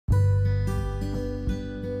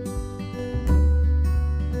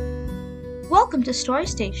Welcome to Story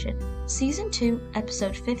Station, Season 2,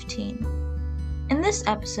 Episode 15. In this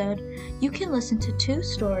episode, you can listen to 2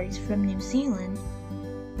 stories from New Zealand.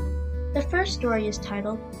 The first story is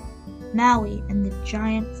titled, Maui and the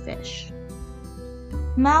Giant Fish.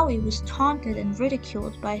 Maui was taunted and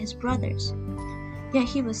ridiculed by his brothers, yet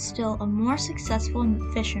he was still a more successful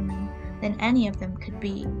fisherman than any of them could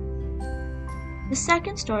be. The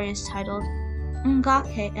second story is titled,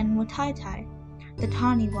 Ngake and Whataitai, the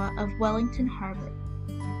Taniwha of Wellington Harbor.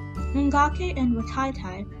 Ngake and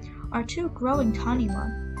Whataitai are 2 growing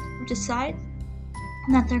Taniwha who decide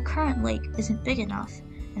that their current lake isn't big enough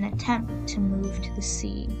and attempt to move to the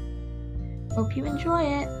sea. Hope you enjoy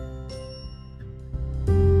it!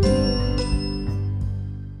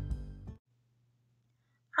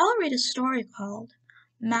 I'll read a story called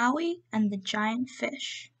Maui and the Giant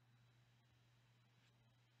Fish.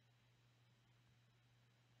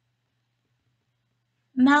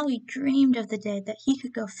 Maui dreamed of the day that he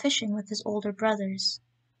could go fishing with his older brothers.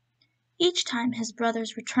 Each time his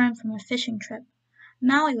brothers returned from a fishing trip,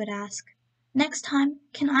 Maui would ask, "Next time,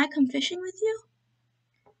 can I come fishing with you?"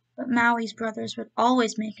 But Maui's brothers would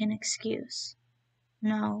always make an excuse.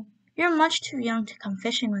 "No, you're much too young to come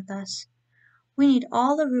fishing with us. We need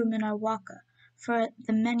all the room in our waka for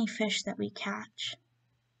the many fish that we catch."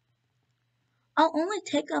 "I'll only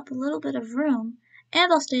take up a little bit of room,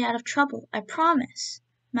 and I'll stay out of trouble, I promise,"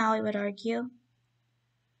 Maui would argue.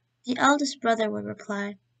 The eldest brother would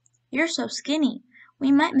reply, "You're so skinny, we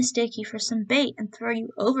might mistake you for some bait and throw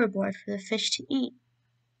you overboard for the fish to eat."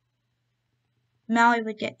 Maui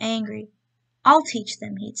would get angry. "I'll teach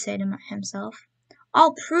them," he'd say to himself.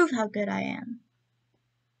 "I'll prove how good I am."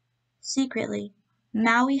 Secretly,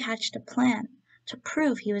 Maui hatched a plan to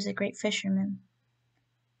prove he was a great fisherman.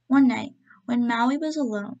 One night, when Maui was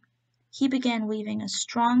alone, he began weaving a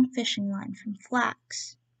strong fishing line from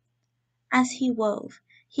flax. As he wove,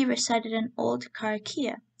 he recited an old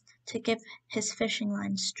karakia to give his fishing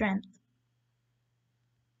line strength.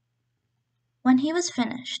 When he was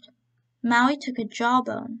finished, Maui took a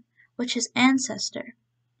jawbone which his ancestor,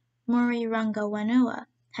 Murirangawanua,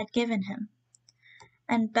 had given him,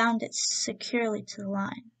 and bound it securely to the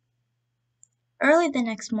line. Early the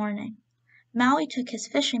next morning, Maui took his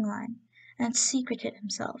fishing line and secreted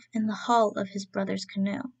himself in the hull of his brother's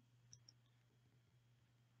canoe.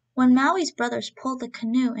 When Maui's brothers pulled the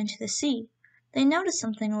canoe into the sea, they noticed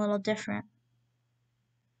something a little different.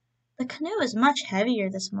 "The canoe is much heavier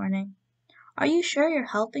this morning. Are you sure you're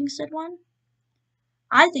helping?" said one.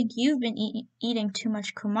 "I think you've been eating too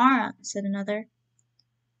much kumara," said another.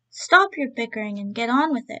 "Stop your bickering and get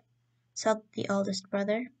on with it," said the eldest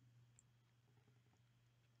brother.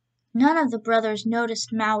 None of the brothers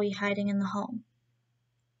noticed Maui hiding in the hull.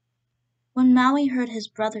 When Maui heard his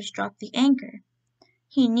brothers drop the anchor,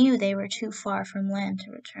 he knew they were too far from land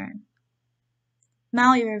to return.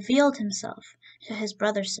 Maui revealed himself to his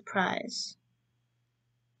brother's surprise.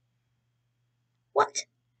 What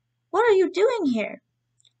are you doing here?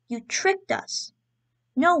 You tricked us.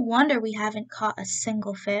 No wonder we haven't caught a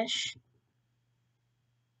single fish."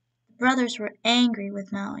 The brothers were angry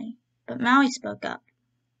with Maui, but Maui spoke up.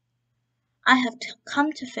 "I have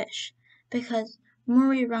come to fish because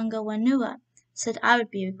Murirangawanua said I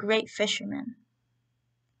would be a great fisherman.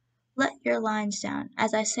 Let your lines down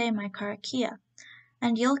as I say my karakia,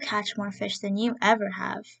 and you'll catch more fish than you ever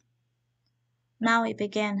have." Maui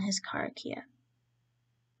began his karakia.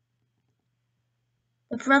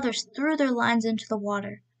 The brothers threw their lines into the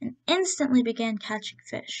water and instantly began catching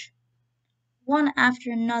fish. One after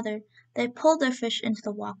another, they pulled their fish into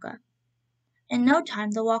the waka. In no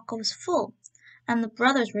time the waka was full, and the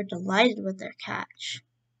brothers were delighted with their catch.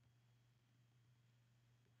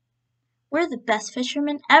 "We're the best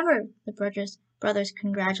fishermen ever," the brothers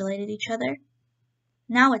congratulated each other.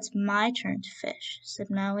 "Now it's my turn to fish," said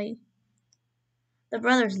Maui. The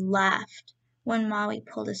brothers laughed when Maui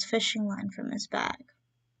pulled his fishing line from his bag.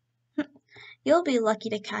 "You'll be lucky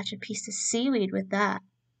to catch a piece of seaweed with that,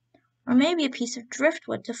 or maybe a piece of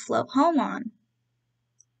driftwood to float home on."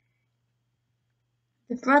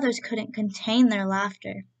 The brothers couldn't contain their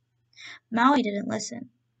laughter. Maui didn't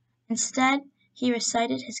listen. Instead, he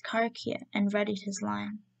recited his karakia and readied his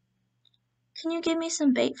line. "Can you give me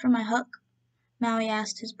some bait for my hook?" Maui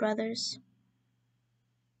asked his brothers.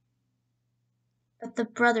 But the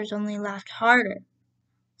brothers only laughed harder,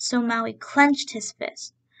 so Maui clenched his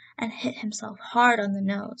fist and hit himself hard on the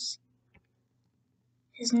nose.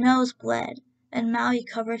 His nose bled, and Maui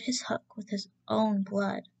covered his hook with his own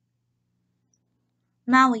blood.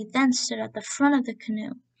 Maui then stood at the front of the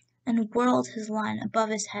canoe and whirled his line above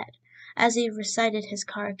his head as he recited his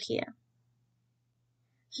karakia.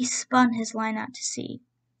 He spun his line out to sea.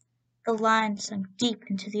 The line sunk deep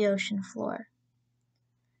into the ocean floor,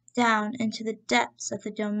 down into the depths of the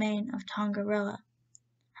domain of Tongaroa,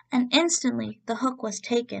 and instantly the hook was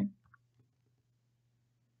taken.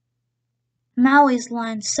 Maui's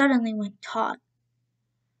line suddenly went taut.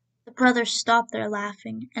 The brothers stopped their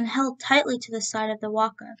laughing and held tightly to the side of the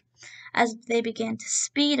waka as they began to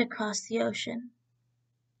speed across the ocean.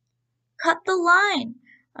 "Cut the line!"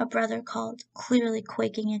 a brother called, clearly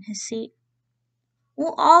quaking in his seat.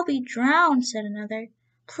 "We'll all be drowned," said another.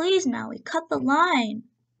 "Please, Maui, cut the line!"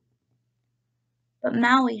 But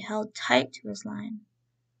Maui held tight to his line,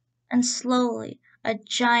 and slowly a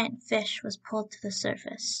giant fish was pulled to the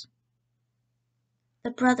surface.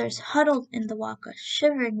 The brothers huddled in the waka,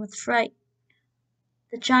 shivering with fright.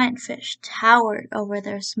 The giant fish towered over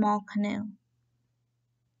their small canoe.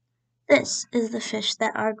 "This is the fish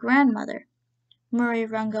that our grandmother,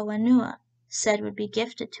 Murirangawanua, said would be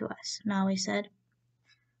gifted to us," Maui said.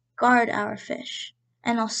 "Guard our fish,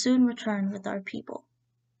 and I'll soon return with our people."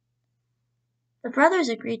 The brothers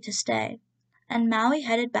agreed to stay, and Maui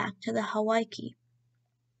headed back to the Hawaii.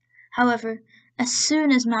 However, as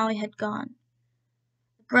soon as Maui had gone,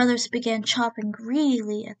 the brothers began chopping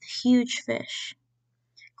greedily at the huge fish,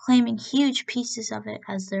 claiming huge pieces of it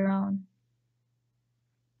as their own.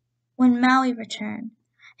 When Maui returned,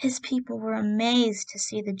 his people were amazed to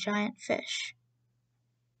see the giant fish.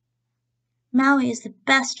 "Maui is the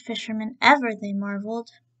best fisherman ever," they marveled.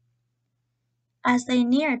 As they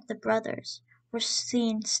neared, the brothers were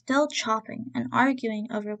seen still chopping and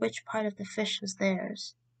arguing over which part of the fish was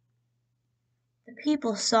theirs. The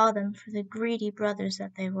people saw them for the greedy brothers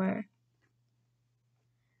that they were.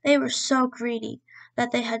 They were so greedy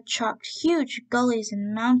that they had chopped huge gullies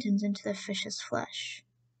and mountains into the fish's flesh.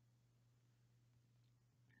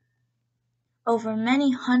 Over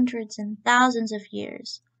many hundreds and thousands of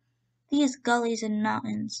years, these gullies and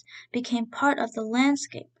mountains became part of the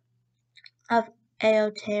landscape of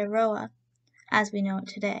Aotearoa as we know it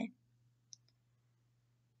today.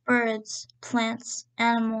 Birds, plants,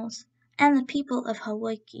 animals, and the people of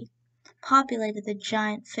Hawaii populated the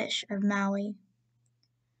giant fish of Maui.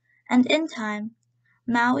 And in time,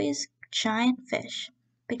 Maui's giant fish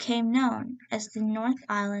became known as the North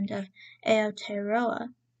Island of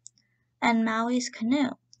Aotearoa, and Maui's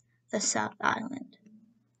canoe, the South Island.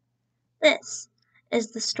 This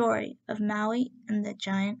is the story of Maui and the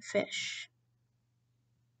giant fish.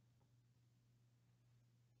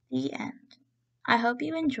 The end. I hope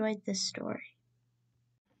you enjoyed this story.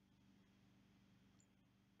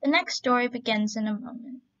 The next story begins in a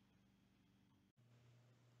moment.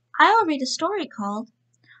 I will read a story called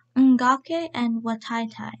Ngake and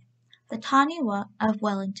Whataitai, the Taniwha of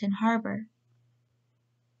Wellington Harbor.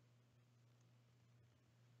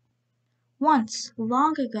 Once,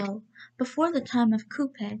 long ago, before the time of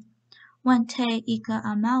Kupe, when Te Ika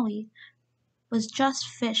a Maui was just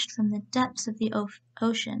fished from the depths of the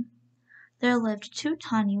ocean, there lived two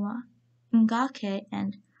Taniwha, Ngake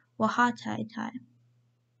and Whataitai.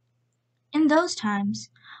 In those times,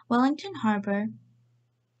 Wellington Harbor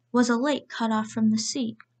was a lake cut off from the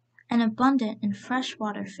sea, and abundant in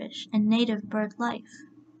freshwater fish and native bird life.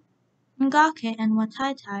 Ngake and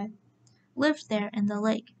Whataitai lived there in the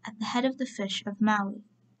lake at the head of the fish of Maui.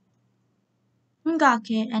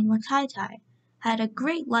 Ngake and Whataitai had a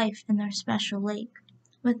great life in their special lake,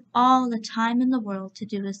 with all the time in the world to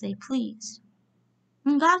do as they pleased.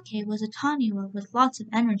 Ngake was a Taniwha with lots of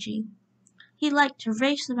energy. He liked to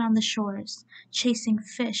race around the shores, chasing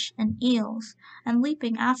fish and eels and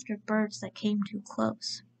leaping after birds that came too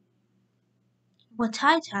close.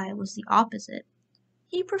 Whataitai was the opposite.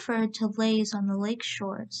 He preferred to laze on the lake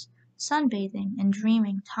shores, sunbathing and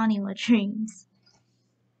dreaming Taniwha dreams.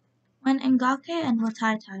 When Ngake and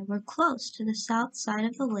Whataitai were close to the south side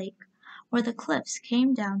of the lake, where the cliffs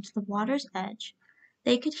came down to the water's edge,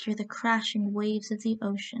 they could hear the crashing waves of the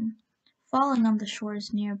ocean, falling on the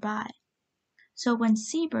shores nearby. So when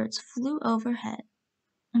seabirds flew overhead,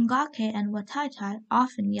 Ngake and Whataitai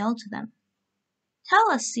often yelled to them, "Tell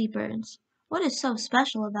us, seabirds, what is so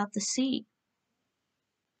special about the sea?"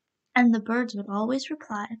 And the birds would always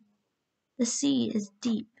reply, "The sea is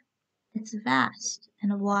deep, it's vast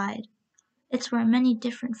and wide. It's where many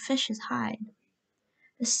different fishes hide.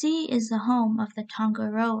 The sea is the home of the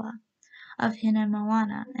Tongaroa, of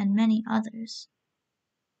Hinemoana, and many others."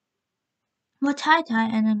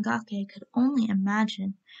 Whataitai and Ngake could only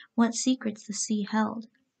imagine what secrets the sea held.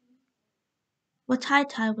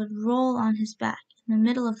 Whataitai would roll on his back in the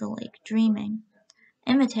middle of the lake dreaming,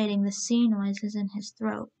 imitating the sea noises in his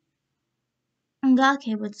throat.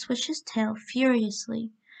 Ngake would switch his tail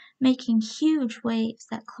furiously, making huge waves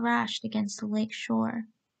that crashed against the lake shore.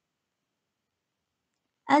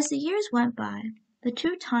 As the years went by, the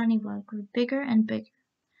two Taniwha grew bigger and bigger,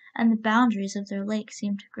 and the boundaries of their lake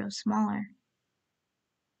seemed to grow smaller.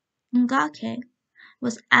 Ngake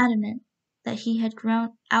was adamant that he had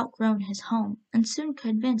outgrown his home, and soon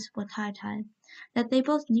convinced Whataitai that they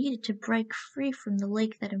both needed to break free from the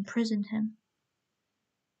lake that imprisoned him.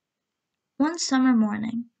 One summer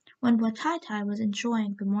morning, when Whataitai was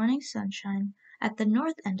enjoying the morning sunshine at the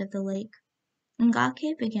north end of the lake,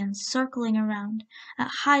 Ngake began circling around at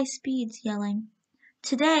high speeds, yelling,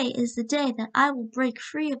 "Today is the day that I will break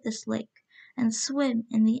free of this lake and swim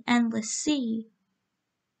in the endless sea."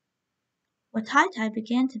 Whataitai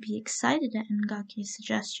began to be excited at Ngake's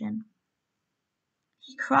suggestion.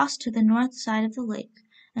 He crossed to the north side of the lake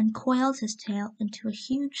and coiled his tail into a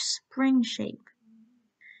huge spring shape.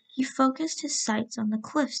 He focused his sights on the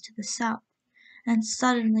cliffs to the south and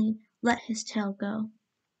suddenly let his tail go.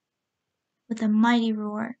 With a mighty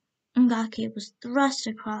roar, Ngake was thrust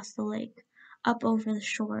across the lake, up over the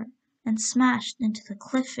shore, and smashed into the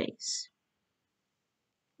cliff face.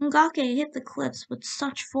 Ngake hit the cliffs with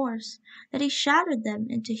such force that he shattered them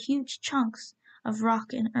into huge chunks of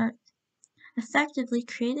rock and earth, effectively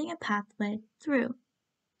creating a pathway through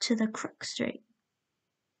to the Crook Strait.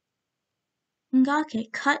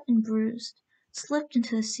 Ngake, cut and bruised, slipped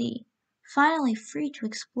into the sea, finally free to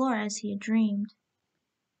explore as he had dreamed.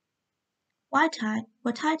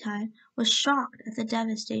 Whataitai was shocked at the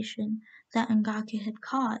devastation that Ngake had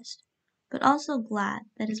caused, but also glad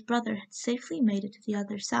that his brother had safely made it to the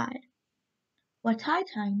other side.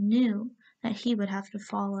 Whataitai knew that he would have to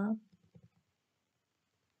follow.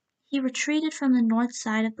 He retreated from the north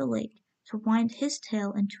side of the lake to wind his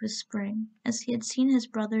tail into a spring, as he had seen his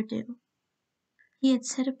brother do. He had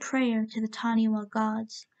said a prayer to the Taniwha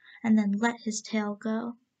gods, and then let his tail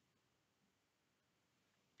go.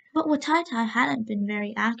 But Whataitai hadn't been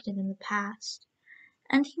very active in the past,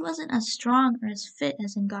 and he wasn't as strong or as fit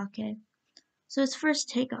as Ngake, so his first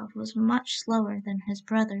takeoff was much slower than his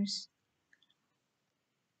brother's.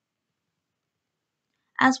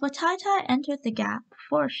 As Whataitai entered the gap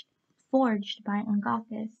forged by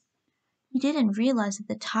Ngake, he didn't realize that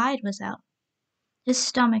the tide was out. His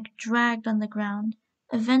stomach dragged on the ground,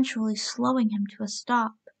 eventually slowing him to a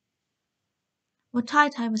stop.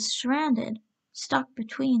 Whataitai was stranded, stuck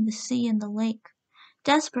between the sea and the lake,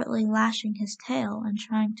 desperately lashing his tail and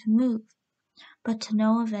trying to move, but to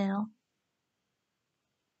no avail.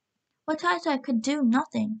 Whataitai could do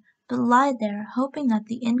nothing but lie there, hoping that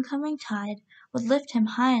the incoming tide would lift him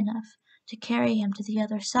high enough to carry him to the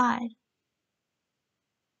other side.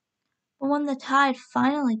 But when the tide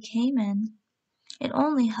finally came in, it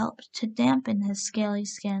only helped to dampen his scaly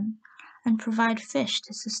skin and provide fish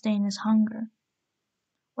to sustain his hunger.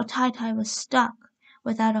 Whataitai was stuck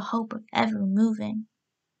without a hope of ever moving.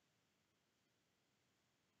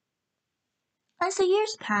 As the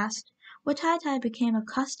years passed, Whataitai became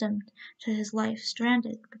accustomed to his life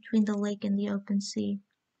stranded between the lake and the open sea.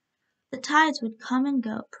 The tides would come and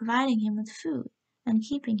go, providing him with food and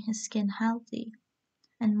keeping his skin healthy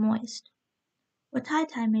and moist.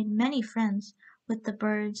 Whataitai made many friends with the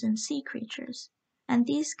birds and sea creatures, and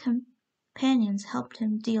these companions helped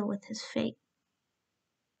him deal with his fate.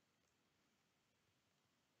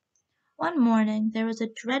 One morning there was a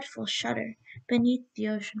dreadful shudder beneath the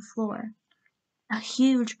ocean floor. A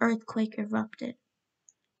huge earthquake erupted.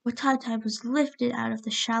 Whataitai was lifted out of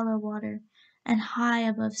the shallow water and high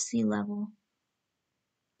above sea level.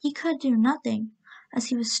 He could do nothing, as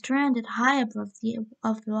he was stranded high above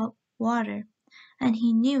the water, and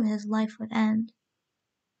he knew his life would end.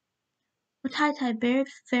 Whataitai bade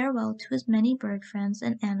farewell to his many bird friends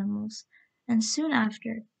and animals, and soon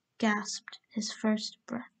after gasped his first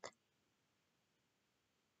breath.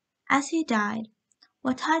 As he died,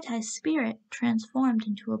 Wataitai's spirit transformed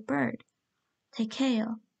into a bird,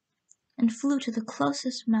 Tekeo, and flew to the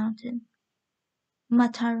closest mountain,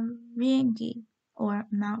 Mataringi, or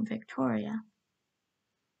Mount Victoria.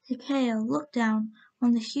 Tekeo looked down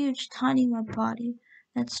on the huge Taniwha body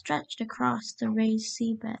that stretched across the raised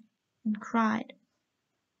seabed and cried.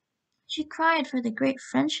 She cried for the great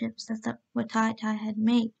friendships that the Whataitai had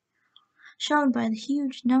made, shown by the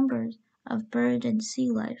huge numbers of bird and sea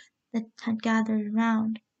life that had gathered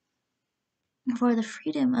around, and for the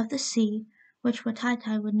freedom of the sea which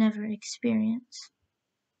Whataitai would never experience.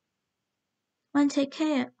 When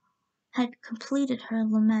Tekeo had completed her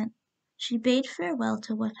lament, she bade farewell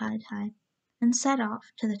to Whataitai and set off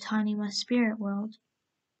to the Taniwha spirit world.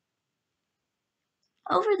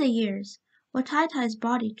 Over the years, Wataitai's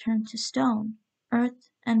body turned to stone, earth,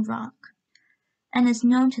 and rock, and is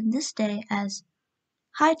known to this day as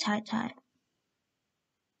Whataitai.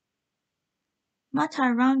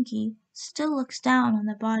 Matarangi still looks down on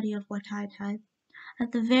the body of Whataitai.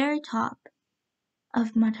 At the very top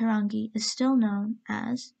of Matarangi is still known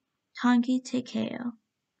as Tangi Tekeo.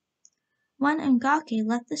 When Ngake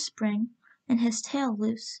let the spring in his tail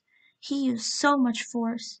loose, he used so much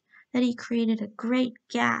force that he created a great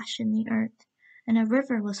gash in the earth, and a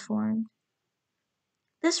river was formed.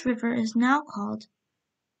 This river is now called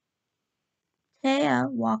Te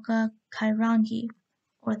Waka Kairangi,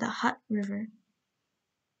 or the Hut River.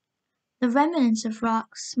 The remnants of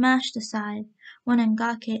rocks smashed aside when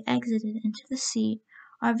Ngake exited into the sea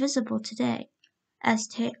are visible today as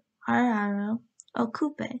Te Araro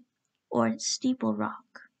Okupe, or Steeple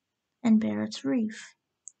Rock, and Barrett's Reef,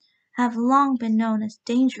 have long been known as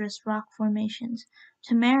dangerous rock formations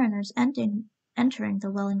to mariners entering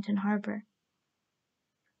the Wellington Harbor.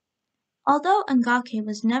 Although Ngake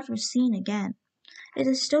was never seen again, it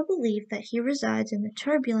is still believed that he resides in the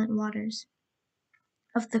turbulent waters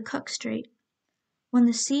of the Cook Strait. When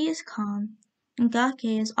the sea is calm,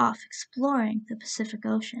 Ngake is off exploring the Pacific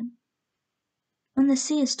Ocean. When the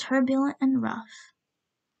sea is turbulent and rough,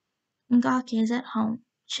 Ngake is at home,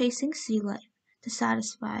 chasing sea life to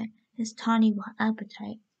satisfy his Taniwha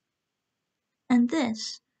appetite. And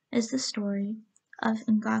this is the story of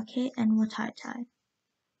Ngake and Whataitai,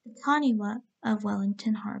 the Taniwha of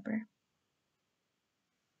Wellington Harbor.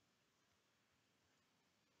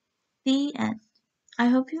 The end. I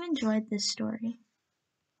hope you enjoyed this story.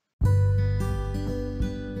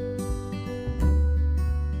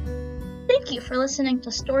 Thank you for listening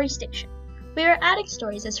to Story Station. We are adding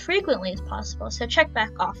stories as frequently as possible, so check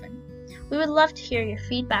back often. We would love to hear your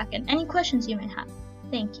feedback and any questions you may have.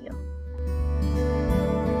 Thank you.